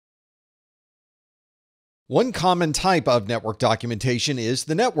One common type of network documentation is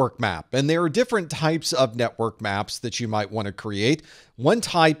the network map, and there are different types of network maps that you might want to create. One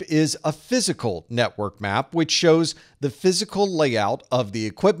type is a physical network map, which shows the physical layout of the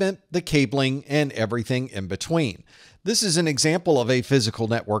equipment, the cabling, and everything in between. This is an example of a physical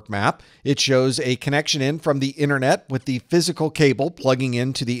network map. It shows a connection in from the internet with the physical cable plugging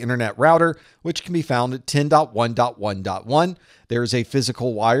into the internet router, which can be found at 10.1.1.1. There's a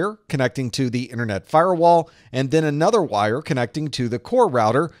physical wire connecting to the internet firewall, and then another wire connecting to the core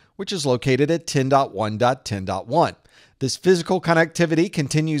router, which is located at 10.1.10.1. This physical connectivity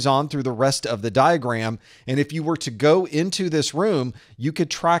continues on through the rest of the diagram, and if you were to go into this room, you could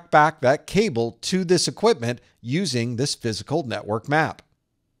track back that cable to this equipment using this physical network map.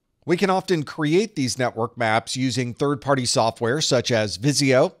 We can often create these network maps using third-party software such as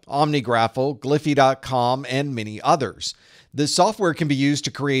Visio, OmniGraffle, Glyphy.com, and many others. This software can be used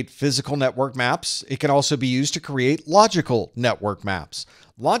to create physical network maps. It can also be used to create logical network maps.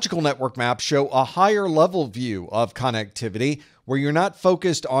 Logical network maps show a higher level view of connectivity where you're not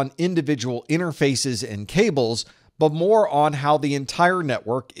focused on individual interfaces and cables, but more on how the entire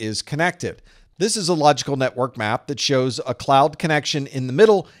network is connected. This is a logical network map that shows a cloud connection in the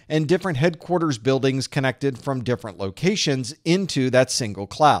middle and different headquarters buildings connected from different locations into that single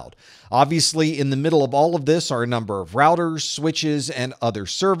cloud. Obviously, in the middle of all of this are a number of routers, switches, and other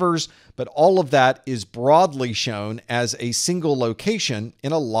servers, but all of that is broadly shown as a single location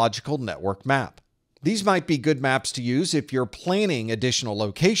in a logical network map. These might be good maps to use if you're planning additional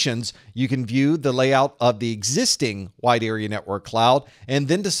locations. You can view the layout of the existing wide area network cloud and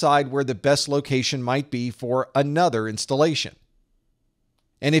then decide where the best location might be for another installation.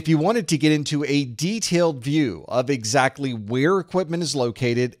 And if you wanted to get into a detailed view of exactly where equipment is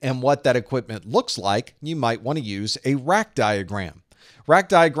located and what that equipment looks like, you might want to use a rack diagram. Rack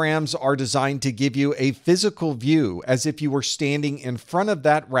diagrams are designed to give you a physical view as if you were standing in front of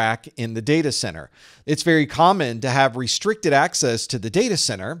that rack in the data center. It's very common to have restricted access to the data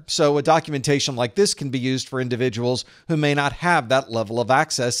center, so a documentation like this can be used for individuals who may not have that level of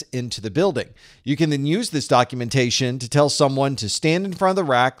access into the building. You can then use this documentation to tell someone to stand in front of the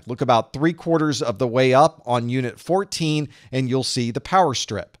rack, look about 3/4 of the way up on unit 14, and you'll see the power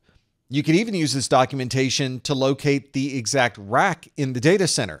strip. You can even use this documentation to locate the exact rack in the data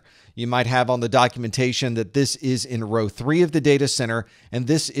center. You might have on the documentation that this is in row 3 of the data center and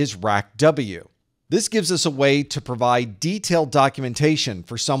this is rack W. This gives us a way to provide detailed documentation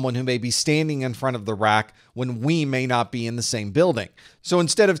for someone who may be standing in front of the rack when we may not be in the same building. So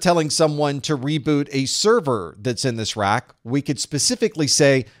instead of telling someone to reboot a server that's in this rack, we could specifically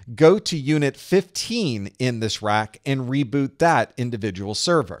say, go to unit 15 in this rack and reboot that individual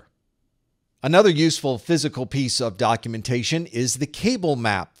server. Another useful physical piece of documentation is the cable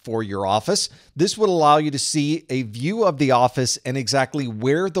map for your office. This would allow you to see a view of the office and exactly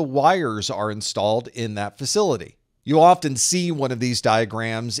where the wires are installed in that facility. You'll often see one of these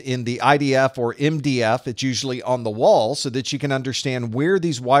diagrams in the IDF or MDF. It's usually on the wall so that you can understand where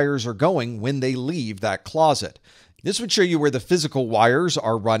these wires are going when they leave that closet. This would show you where the physical wires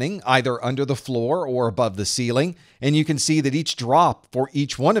are running, either under the floor or above the ceiling, and you can see that each drop for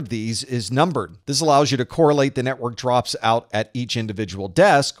each one of these is numbered. This allows you to correlate the network drops out at each individual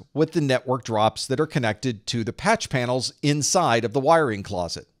desk with the network drops that are connected to the patch panels inside of the wiring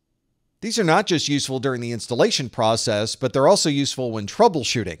closet. These are not just useful during the installation process, but they're also useful when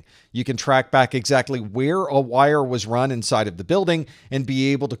troubleshooting. You can track back exactly where a wire was run inside of the building and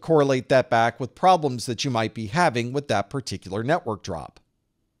be able to correlate that back with problems that you might be having with that particular network drop.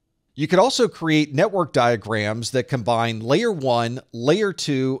 You could also create network diagrams that combine layer 1, layer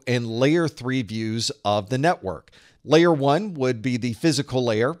 2, and layer 3 views of the network. Layer 1 would be the physical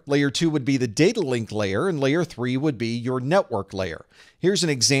layer, layer 2 would be the data link layer, and layer 3 would be your network layer. Here's an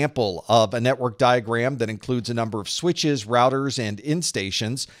example of a network diagram that includes a number of switches, routers, and end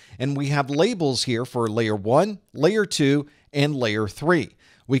stations, and we have labels here for layer 1, layer 2, and layer 3.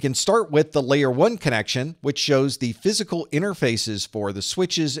 We can start with the layer 1 connection, which shows the physical interfaces for the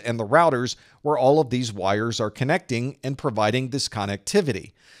switches and the routers where all of these wires are connecting and providing this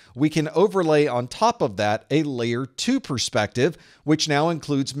connectivity. We can overlay on top of that a layer 2 perspective, which now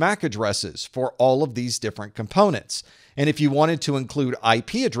includes MAC addresses for all of these different components. And if you wanted to include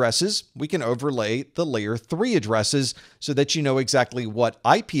IP addresses, we can overlay the layer 3 addresses so that you know exactly what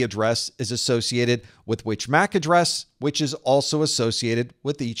IP address is associated with which MAC address, which is also associated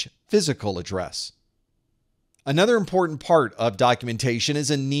with each physical address. Another important part of documentation is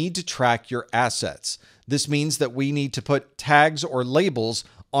a need to track your assets. This means that we need to put tags or labels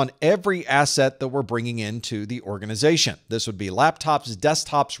on every asset that we're bringing into the organization. This would be laptops,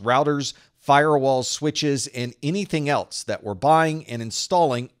 desktops, routers, firewalls, switches, and anything else that we're buying and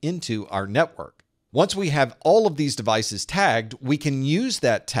installing into our network. Once we have all of these devices tagged, we can use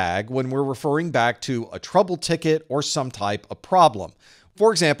that tag when we're referring back to a trouble ticket or some type of problem.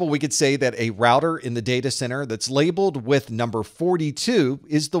 For example, we could say that a router in the data center that's labeled with number 42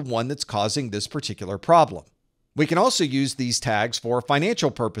 is the one that's causing this particular problem. We can also use these tags for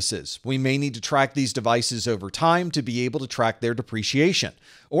financial purposes. We may need to track these devices over time to be able to track their depreciation.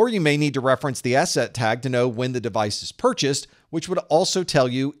 Or you may need to reference the asset tag to know when the device is purchased, which would also tell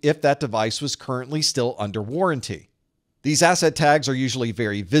you if that device was currently still under warranty. These asset tags are usually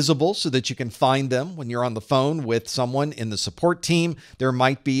very visible so that you can find them when you're on the phone with someone in the support team. There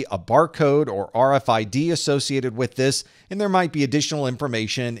might be a barcode or RFID associated with this, and there might be additional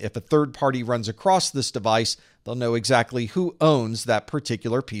information if a third party runs across this device. They'll know exactly who owns that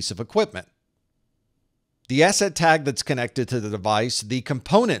particular piece of equipment. The asset tag that's connected to the device, the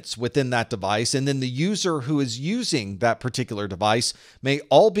components within that device, and then the user who is using that particular device may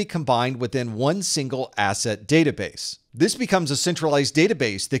all be combined within one single asset database. This becomes a centralized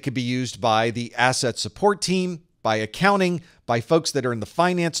database that could be used by the asset support team, by accounting, by folks that are in the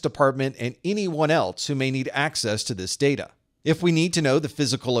finance department, and anyone else who may need access to this data. If we need to know the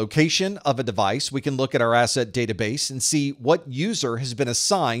physical location of a device, we can look at our asset database and see what user has been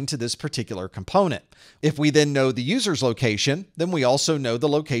assigned to this particular component. If we then know the user's location, then we also know the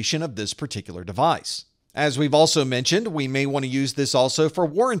location of this particular device. As we've also mentioned, we may want to use this also for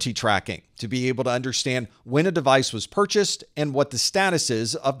warranty tracking to be able to understand when a device was purchased and what the status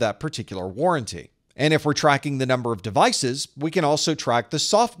is of that particular warranty. And if we're tracking the number of devices, we can also track the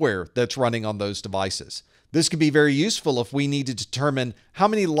software that's running on those devices. This could be very useful if we need to determine how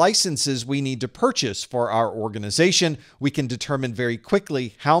many licenses we need to purchase for our organization. We can determine very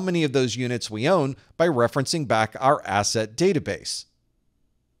quickly how many of those units we own by referencing back our asset database.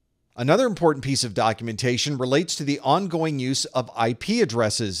 Another important piece of documentation relates to the ongoing use of IP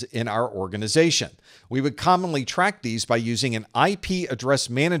addresses in our organization. We would commonly track these by using an IP address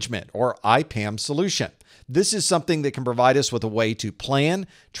management or IPAM solution. This is something that can provide us with a way to plan,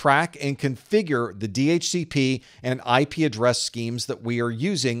 track, and configure the DHCP and IP address schemes that we are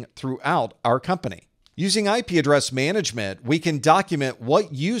using throughout our company. Using IP address management, we can document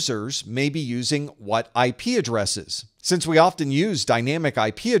what users may be using what IP addresses. Since we often use dynamic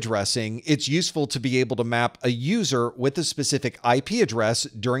IP addressing, it's useful to be able to map a user with a specific IP address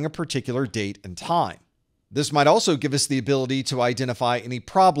during a particular date and time. This might also give us the ability to identify any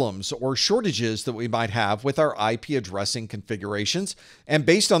problems or shortages that we might have with our IP addressing configurations. And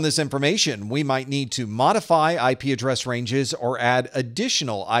based on this information, we might need to modify IP address ranges or add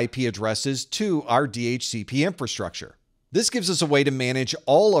additional IP addresses to our DHCP infrastructure. This gives us a way to manage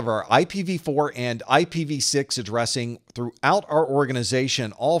all of our IPv4 and IPv6 addressing throughout our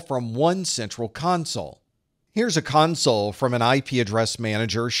organization, all from one central console. Here's a console from an IP address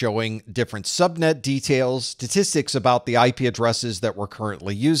manager showing different subnet details, statistics about the IP addresses that we're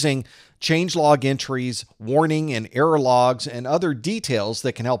currently using, changelog entries, warning and error logs, and other details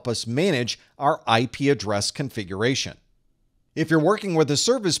that can help us manage our IP address configuration. If you're working with a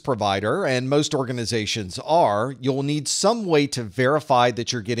service provider, and most organizations are, you'll need some way to verify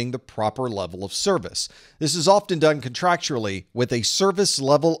that you're getting the proper level of service. This is often done contractually with a service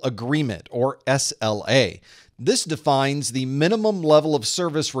level agreement, or SLA. This defines the minimum level of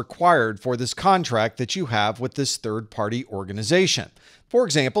service required for this contract that you have with this third-party organization. For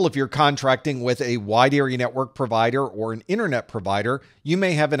example, if you're contracting with a wide area network provider or an internet provider, you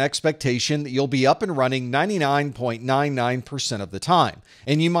may have an expectation that you'll be up and running 99.99% of the time.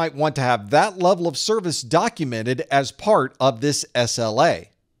 And you might want to have that level of service documented as part of this SLA.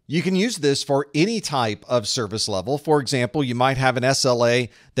 You can use this for any type of service level. For example, you might have an SLA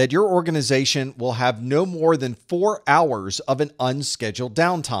that your organization will have no more than 4 hours of an unscheduled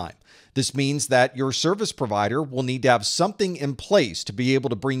downtime. This means that your service provider will need to have something in place to be able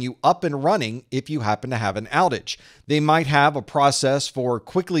to bring you up and running if you happen to have an outage. They might have a process for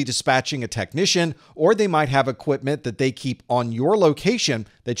quickly dispatching a technician, or they might have equipment that they keep on your location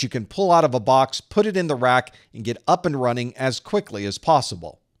that you can pull out of a box, put it in the rack, and get up and running as quickly as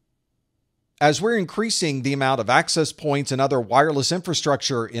possible. As we're increasing the amount of access points and other wireless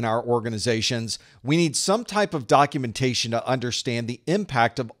infrastructure in our organizations, we need some type of documentation to understand the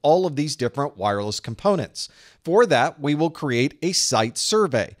impact of all of these different wireless components. For that, we will create a site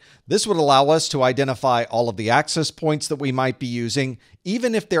survey. This would allow us to identify all of the access points that we might be using,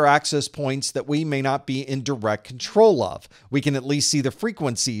 even if they're access points that we may not be in direct control of. We can at least see the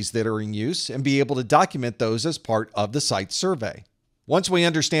frequencies that are in use and be able to document those as part of the site survey. Once we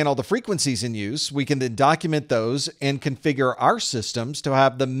understand all the frequencies in use, we can then document those and configure our systems to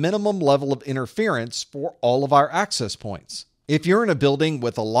have the minimum level of interference for all of our access points. If you're in a building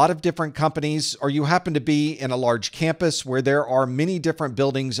with a lot of different companies, or you happen to be in a large campus where there are many different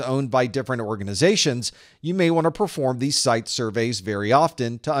buildings owned by different organizations, you may want to perform these site surveys very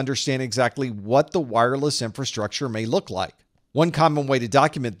often to understand exactly what the wireless infrastructure may look like. One common way to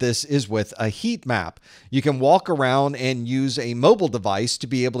document this is with a heat map. You can walk around and use a mobile device to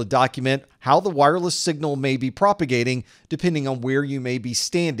be able to document how the wireless signal may be propagating depending on where you may be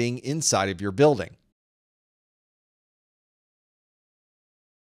standing inside of your building.